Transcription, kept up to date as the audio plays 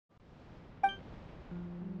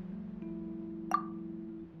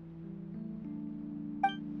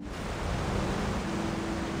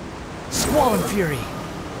Swollen Fury!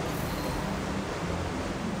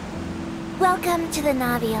 Welcome to the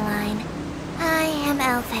Navia line. I am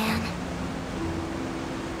Elfan.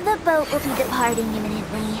 The boat will be departing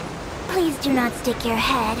imminently. Please do not stick your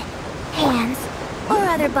head, hands, or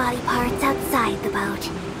other body parts outside the boat.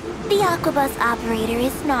 The Aquabus operator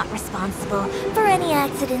is not responsible for any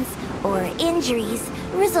accidents or injuries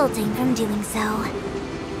resulting from doing so.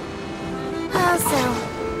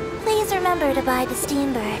 Also, please remember to buy the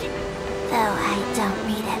Steambird, though I don't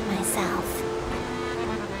read it myself.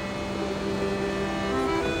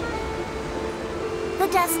 The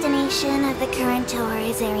destination of the current tour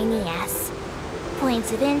is Erinias.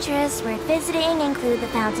 Points of interest worth visiting include the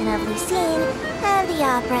Fountain of Lucine and the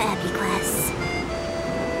Opera Epiclese.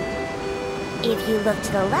 If you look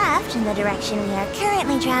to the left in the direction we are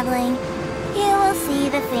currently traveling, you will see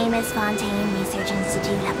the famous Fontaine Research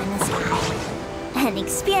Institute up in the sky. An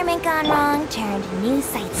experiment gone wrong turned new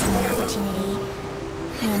sightseeing opportunity.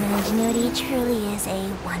 Human ingenuity truly is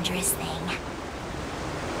a wondrous thing.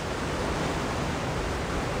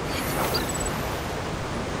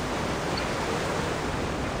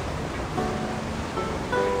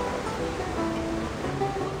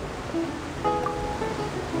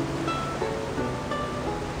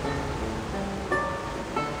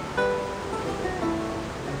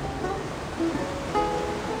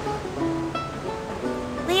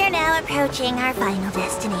 Approaching our final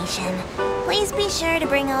destination. Please be sure to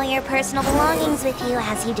bring all your personal belongings with you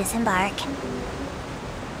as you disembark.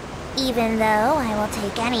 Even though I will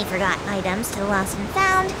take any forgotten items to the lost and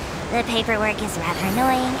found, the paperwork is rather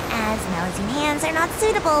annoying, as nosing hands are not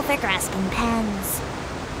suitable for grasping pens.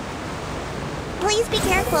 Please be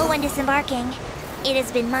careful when disembarking. It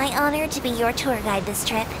has been my honor to be your tour guide this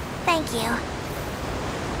trip. Thank you.